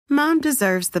Mom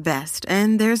deserves the best,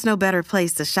 and there's no better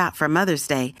place to shop for Mother's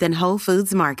Day than Whole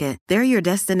Foods Market. They're your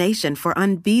destination for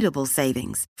unbeatable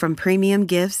savings, from premium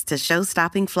gifts to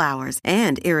show-stopping flowers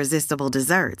and irresistible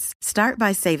desserts. Start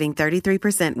by saving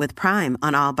 33% with Prime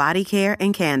on all body care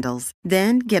and candles.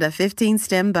 Then get a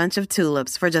 15-stem bunch of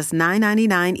tulips for just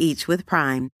 $9.99 each with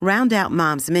Prime. Round out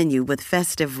Mom's menu with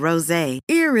festive rosé,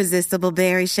 irresistible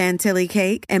berry chantilly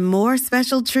cake, and more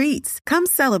special treats. Come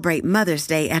celebrate Mother's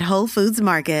Day at Whole Foods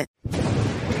Market.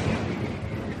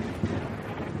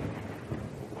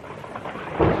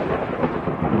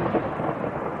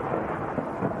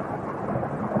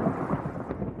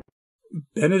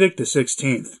 Benedict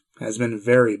XVI has been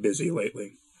very busy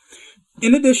lately.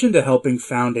 In addition to helping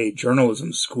found a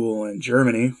journalism school in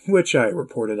Germany, which I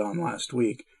reported on last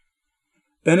week,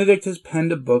 Benedict has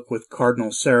penned a book with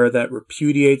Cardinal Sarah that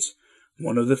repudiates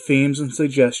one of the themes and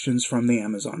suggestions from the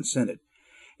Amazon Synod,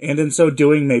 and in so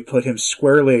doing may put him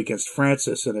squarely against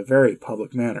Francis in a very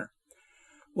public manner.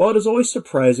 While it is always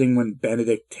surprising when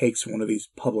Benedict takes one of these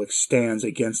public stands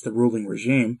against the ruling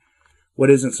regime, what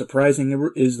isn't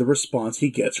surprising is the response he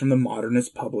gets from the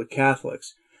modernist public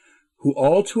Catholics, who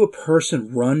all to a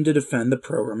person run to defend the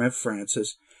program of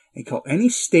Francis and call any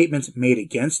statements made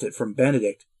against it from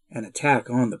Benedict an attack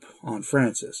on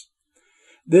Francis.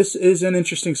 This is an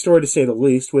interesting story to say the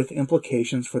least, with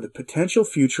implications for the potential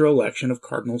future election of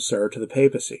Cardinal Sarah to the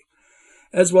papacy,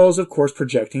 as well as, of course,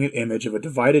 projecting an image of a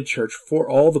divided church for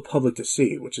all the public to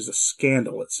see, which is a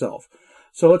scandal itself.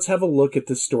 So let's have a look at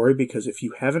this story, because if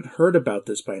you haven't heard about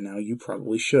this by now, you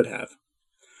probably should have.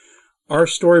 Our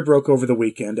story broke over the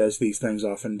weekend, as these things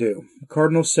often do.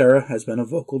 Cardinal Sarah has been a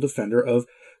vocal defender of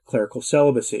clerical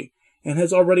celibacy, and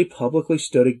has already publicly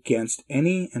stood against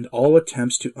any and all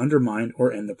attempts to undermine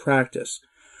or end the practice,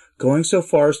 going so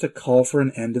far as to call for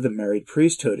an end to the married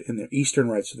priesthood in the Eastern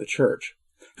rites of the Church.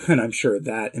 And I'm sure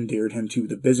that endeared him to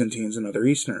the Byzantines and other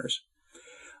Easterners.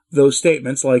 Those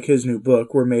statements, like his new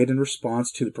book, were made in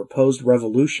response to the proposed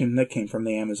revolution that came from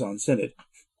the Amazon Synod.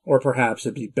 Or perhaps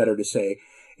it'd be better to say,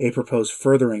 a proposed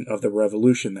furthering of the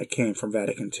revolution that came from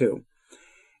Vatican II.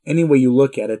 Any way you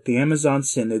look at it, the Amazon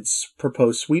Synods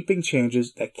proposed sweeping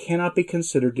changes that cannot be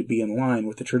considered to be in line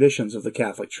with the traditions of the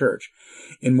Catholic Church,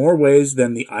 in more ways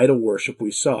than the idol worship we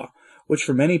saw, which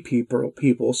for many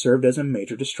people served as a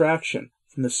major distraction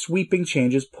from the sweeping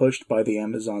changes pushed by the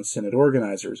Amazon Synod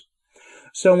organizers.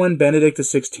 So when Benedict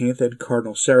XVI and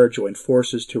Cardinal Sarah joined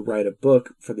forces to write a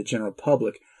book for the general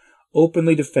public,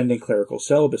 openly defending clerical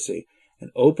celibacy, and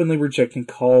openly rejecting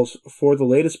calls for the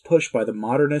latest push by the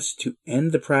modernists to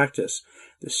end the practice,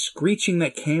 the screeching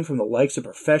that came from the likes of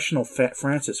professional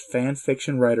Francis fan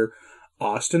fiction writer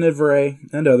Austin Evray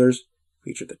and others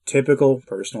featured the typical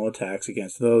personal attacks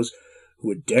against those who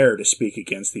would dare to speak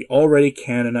against the already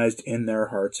canonized in their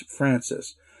hearts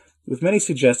Francis, with many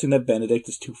suggesting that Benedict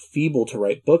is too feeble to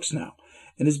write books now,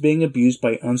 and is being abused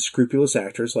by unscrupulous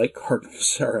actors like Cardinal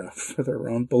Sarah for their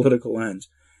own political ends.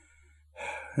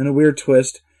 In a weird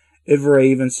twist, Evray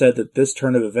even said that this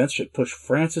turn of events should push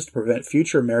Francis to prevent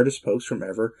future emeritus popes from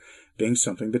ever being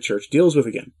something the Church deals with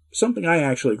again, something I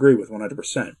actually agree with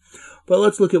 100%. But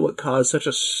let's look at what caused such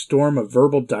a storm of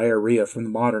verbal diarrhea from the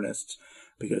modernists,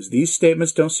 because these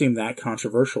statements don't seem that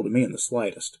controversial to me in the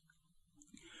slightest.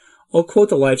 I'll quote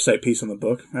the LifeSite piece on the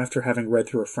book after having read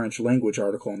through a French language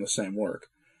article on the same work.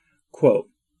 Quote,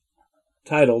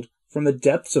 titled, From the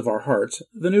Depths of Our Hearts,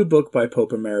 the new book by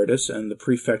Pope Emeritus and the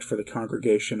Prefect for the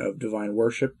Congregation of Divine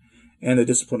Worship and the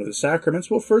Discipline of the Sacraments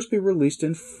will first be released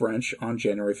in French on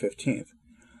January 15th.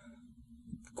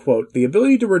 Quote, the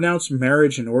ability to renounce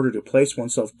marriage in order to place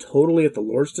oneself totally at the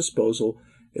Lord's disposal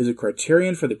is a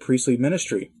criterion for the priestly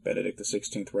ministry, Benedict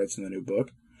XVI writes in the new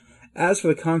book. As for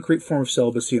the concrete form of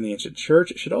celibacy in the ancient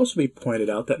church, it should also be pointed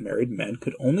out that married men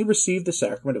could only receive the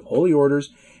sacrament of holy orders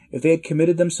if they had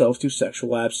committed themselves to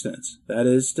sexual abstinence, that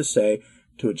is to say,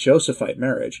 to a Josephite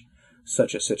marriage.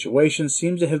 Such a situation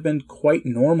seems to have been quite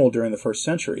normal during the first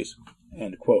centuries.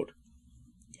 End quote.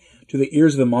 To the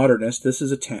ears of the modernist, this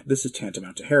is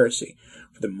tantamount to heresy,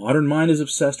 for the modern mind is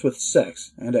obsessed with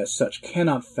sex, and as such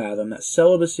cannot fathom that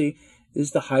celibacy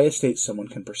is the highest state someone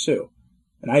can pursue.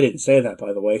 And I didn't say that,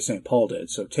 by the way, St. Paul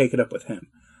did, so take it up with him.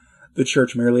 The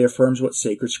Church merely affirms what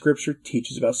sacred Scripture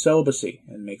teaches about celibacy,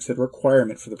 and makes it a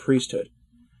requirement for the priesthood.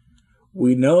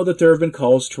 We know that there have been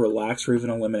calls to relax or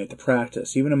even eliminate the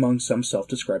practice, even among some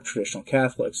self-described traditional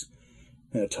Catholics.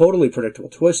 In a totally predictable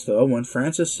twist, though, when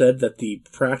Francis said that the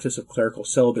practice of clerical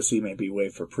celibacy may be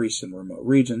waived for priests in remote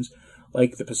regions,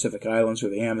 like the Pacific Islands or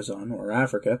the Amazon or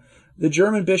Africa, the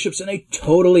German bishops, in a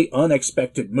totally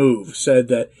unexpected move, said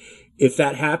that if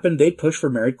that happened, they'd push for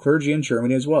married clergy in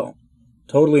Germany as well.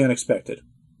 Totally unexpected.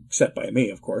 except by me,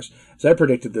 of course, as I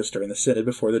predicted this during the Synod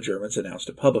before the Germans announced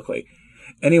it publicly.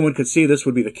 Anyone could see this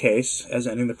would be the case, as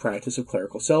ending the practice of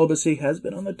clerical celibacy has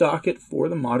been on the docket for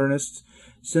the modernists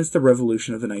since the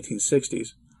revolution of the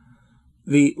 1960s.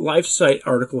 The LifeSite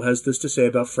article has this to say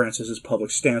about Francis's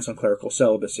public stance on clerical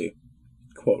celibacy.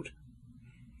 Quote,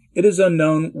 "It is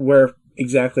unknown where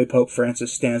exactly Pope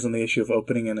Francis stands on the issue of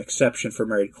opening an exception for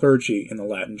married clergy in the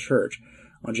Latin Church.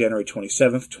 On January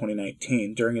 27,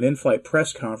 2019, during an in-flight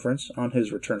press conference on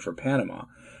his return from Panama,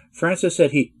 Francis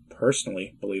said he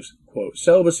personally believes, quote,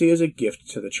 celibacy is a gift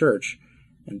to the Church,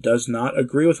 and does not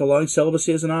agree with allowing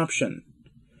celibacy as an option.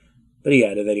 But he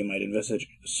added that he might envisage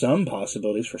some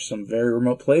possibilities for some very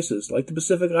remote places, like the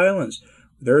Pacific Islands,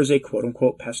 where there is a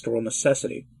quote-unquote pastoral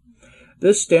necessity.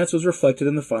 This stance was reflected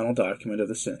in the final document of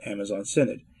the Amazon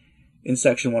Synod. In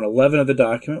Section 111 of the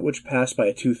document, which passed by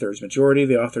a 2/3 majority,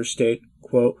 the authors state,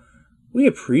 quote, "We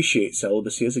appreciate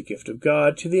celibacy as a gift of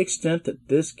God to the extent that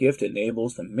this gift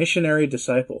enables the missionary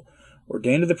disciple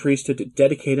ordained to the priesthood to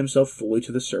dedicate himself fully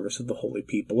to the service of the holy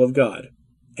people of God."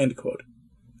 End quote.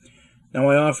 Now,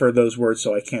 I offer those words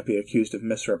so I can't be accused of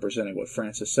misrepresenting what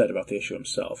Francis said about the issue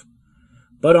himself.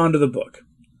 But on to the book.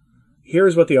 Here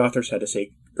is what the authors had to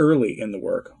say early in the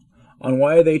work on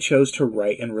why they chose to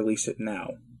write and release it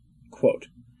now. Quote,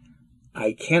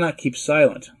 "I cannot keep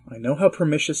silent. I know how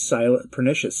pernicious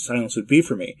silence would be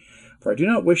for me, for I do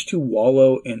not wish to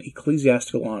wallow in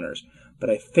ecclesiastical honors, but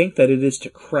I think that it is to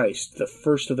Christ, the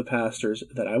first of the pastors,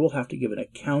 that I will have to give an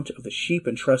account of the sheep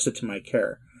entrusted to my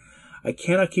care. I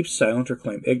cannot keep silent or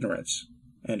claim ignorance."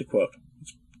 End quote.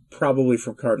 It's probably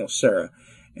from Cardinal Sarah,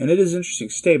 and it is an interesting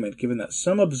statement given that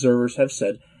some observers have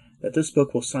said that this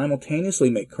book will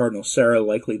simultaneously make Cardinal Sarah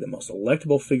likely the most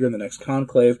electable figure in the next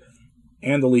conclave,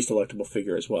 and the least electable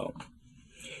figure as well.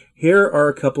 Here are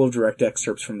a couple of direct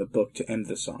excerpts from the book to end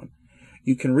this on.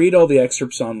 You can read all the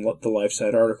excerpts on the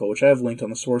LifeSite article, which I have linked on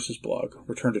the sources blog,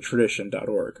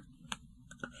 returntotradition.org.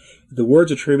 The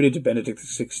words attributed to Benedict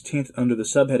XVI under the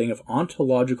subheading of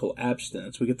ontological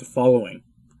abstinence, we get the following.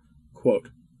 Quote,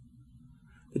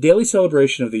 "The daily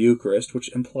celebration of the Eucharist,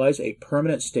 which implies a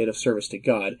permanent state of service to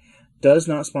God, does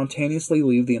not spontaneously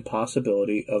leave the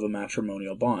impossibility of a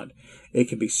matrimonial bond. It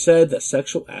can be said that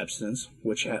sexual abstinence,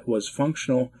 which was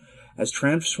functional, has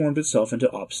transformed itself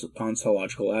into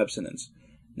ontological abstinence.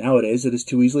 Nowadays, it is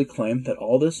too easily claimed that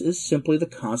all this is simply the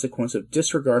consequence of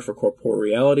disregard for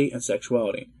corporeality and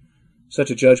sexuality.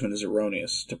 Such a judgment is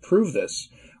erroneous. To prove this,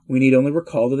 we need only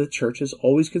recall that the Church has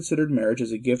always considered marriage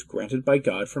as a gift granted by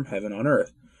God from heaven on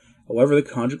earth. However, the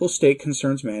conjugal state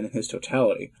concerns man in his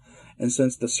totality, and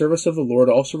since the service of the Lord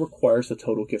also requires the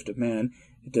total gift of man,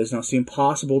 it does not seem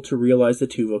possible to realize the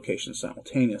two vocations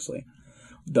simultaneously.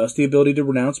 Thus, the ability to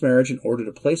renounce marriage in order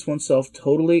to place oneself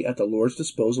totally at the Lord's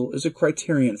disposal is a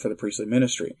criterion for the priestly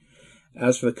ministry.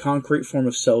 As for the concrete form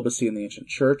of celibacy in the ancient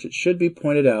Church, it should be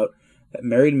pointed out that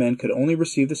married men could only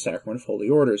receive the sacrament of holy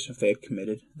orders if they had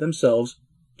committed themselves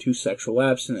to sexual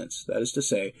abstinence, that is to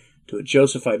say, to a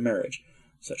Josephite marriage.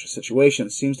 Such a situation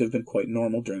seems to have been quite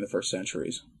normal during the first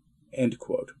centuries." End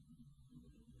quote.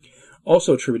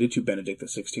 Also attributed to Benedict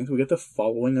XVI, we get the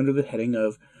following under the heading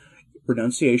of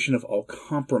renunciation of all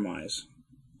compromise.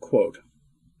 Quote,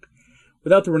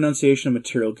 "Without the renunciation of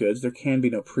material goods, there can be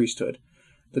no priesthood.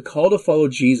 The call to follow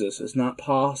Jesus is not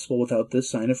possible without this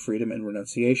sign of freedom and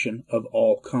renunciation of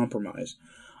all compromise.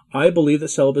 I believe that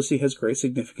celibacy has great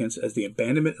significance as the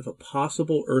abandonment of a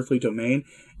possible earthly domain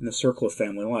in the circle of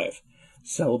family life.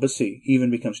 Celibacy even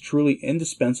becomes truly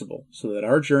indispensable so that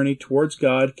our journey towards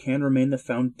God can remain the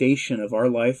foundation of our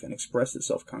life and express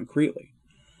itself concretely.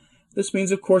 This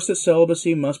means, of course, that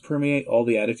celibacy must permeate all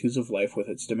the attitudes of life with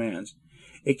its demands.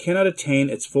 It cannot attain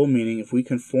its full meaning if we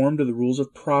conform to the rules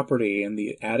of property and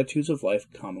the attitudes of life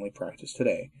commonly practiced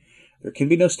today. There can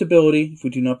be no stability if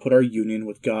we do not put our union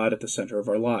with God at the center of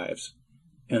our lives."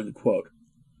 End quote.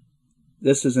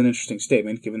 This is an interesting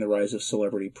statement given the rise of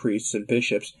celebrity priests and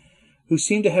bishops who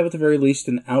seem to have at the very least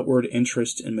an outward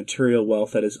interest in material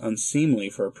wealth that is unseemly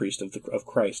for a priest of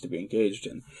Christ to be engaged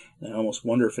in. And I almost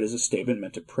wonder if it is a statement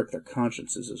meant to prick their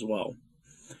consciences as well.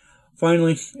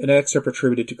 Finally, an excerpt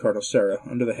attributed to Cardinal Sarah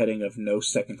under the heading of No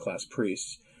Second-Class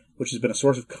Priests, which has been a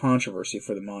source of controversy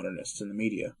for the modernists in the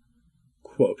media.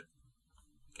 Quote,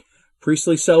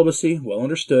 "Priestly celibacy, well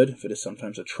understood, if it is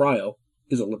sometimes a trial,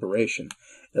 is a liberation.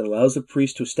 It allows the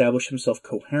priest to establish himself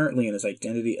coherently in his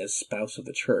identity as spouse of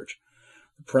the Church.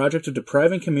 The project of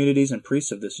depriving communities and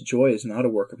priests of this joy is not a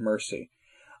work of mercy.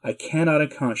 I cannot in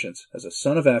conscience, as a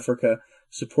son of Africa,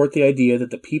 support the idea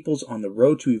that the peoples on the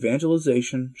road to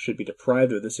evangelization should be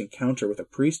deprived of this encounter with a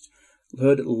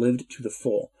priesthood lived to the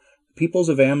full. The peoples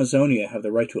of Amazonia have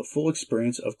the right to a full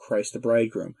experience of Christ the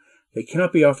bridegroom. They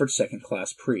cannot be offered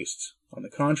second-class priests. On the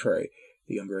contrary,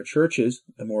 the younger a church is,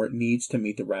 the more it needs to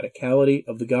meet the radicality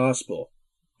of the gospel."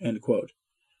 End quote.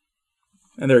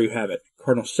 And there you have it.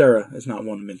 Cardinal Sarah is not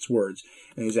one to mince words,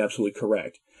 and he's absolutely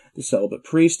correct. The celibate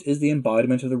priest is the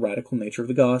embodiment of the radical nature of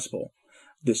the gospel.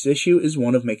 This issue is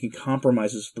one of making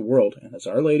compromises with the world, and as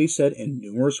Our Lady said in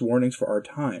numerous warnings for our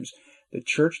times, the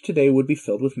church today would be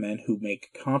filled with men who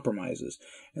make compromises,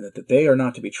 and that they are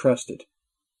not to be trusted.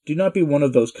 Do not be one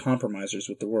of those compromisers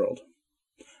with the world.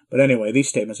 But anyway, these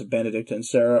statements of Benedict and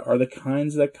Sarah are the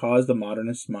kinds that cause the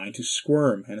modernist mind to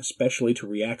squirm, and especially to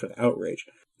react with outrage,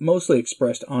 mostly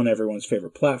expressed on everyone's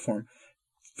favorite platform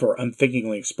for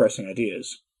unthinkingly expressing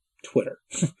ideas, Twitter.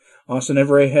 Austin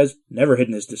Everett has never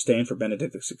hidden his disdain for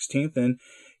Benedict XVI, and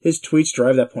his tweets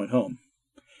drive that point home.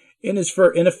 In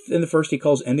the first, he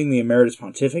calls ending the emeritus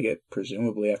pontificate,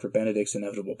 presumably after Benedict's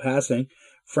inevitable passing,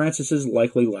 Francis's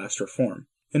likely last reform.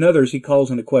 In others, he calls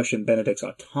into question Benedict's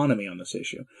autonomy on this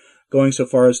issue, going so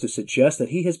far as to suggest that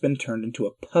he has been turned into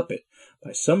a puppet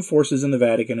by some forces in the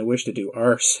Vatican who wish to do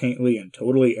our saintly and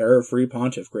totally error-free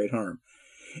pontiff great harm.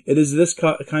 It is this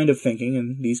kind of thinking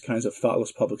and these kinds of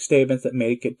thoughtless public statements that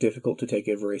make it difficult to take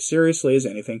it very seriously as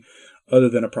anything other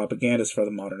than a propagandist for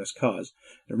the modernist cause.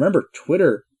 And remember,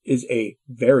 Twitter is a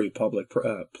very public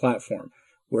platform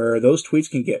where those tweets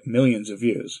can get millions of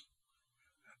views.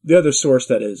 The other source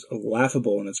that is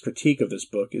laughable in its critique of this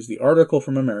book is the article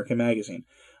from American Magazine.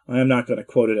 I am not going to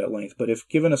quote it at length, but if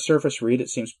given a surface read, it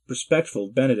seems respectful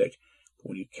of Benedict. But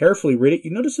when you carefully read it,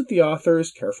 you notice that the author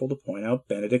is careful to point out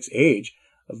Benedict's age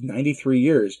of 93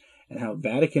 years, and how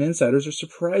Vatican insiders are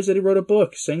surprised that he wrote a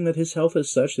book, saying that his health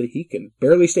is such that he can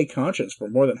barely stay conscious for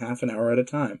more than half an hour at a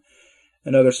time,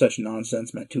 and other such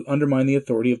nonsense meant to undermine the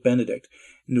authority of Benedict,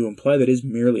 and to imply that he is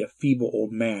merely a feeble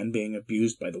old man being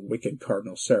abused by the wicked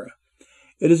Cardinal Sarah.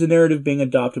 It is a narrative being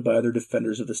adopted by other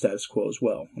defenders of the status quo as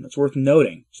well, and it's worth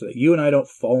noting, so that you and I don't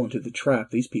fall into the trap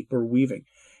these people are weaving,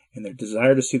 in their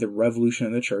desire to see the revolution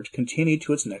in the Church continue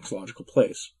to its next logical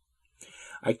place.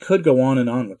 I could go on and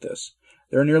on with this.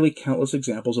 There are nearly countless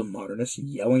examples of modernists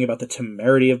yelling about the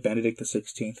temerity of Benedict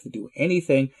XVI to do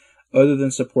anything other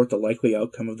than support the likely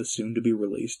outcome of the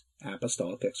soon-to-be-released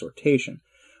Apostolic Exhortation.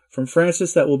 From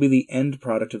Francis, that will be the end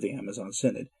product of the Amazon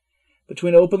Synod.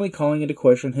 Between openly calling into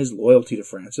question his loyalty to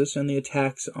Francis and the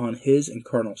attacks on his and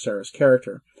Cardinal Sarah's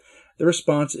character, the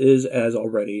response is as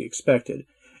already expected.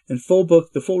 The full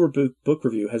book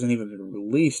review hasn't even been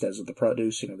released as of the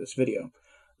producing of this video,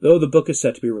 though the book is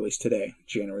set to be released today,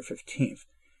 January 15th,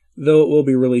 though it will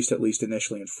be released at least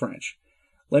initially in French.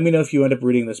 Let me know if you end up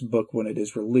reading this book when it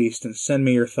is released, and send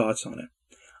me your thoughts on it.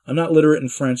 I'm not literate in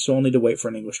French, so I'll need to wait for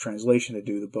an English translation to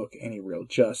do the book any real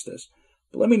justice.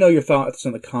 But let me know your thoughts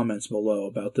in the comments below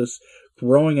about this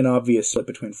growing and obvious split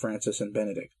between Francis and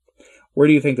Benedict. Where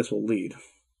do you think this will lead?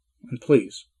 And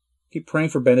please, keep praying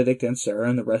for Benedict and Sarah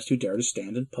and the rest who dare to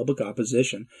stand in public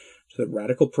opposition to the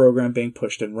radical program being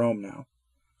pushed in Rome now.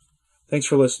 Thanks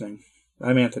for listening.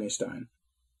 I'm Anthony Stein.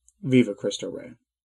 Viva Cristo Rey.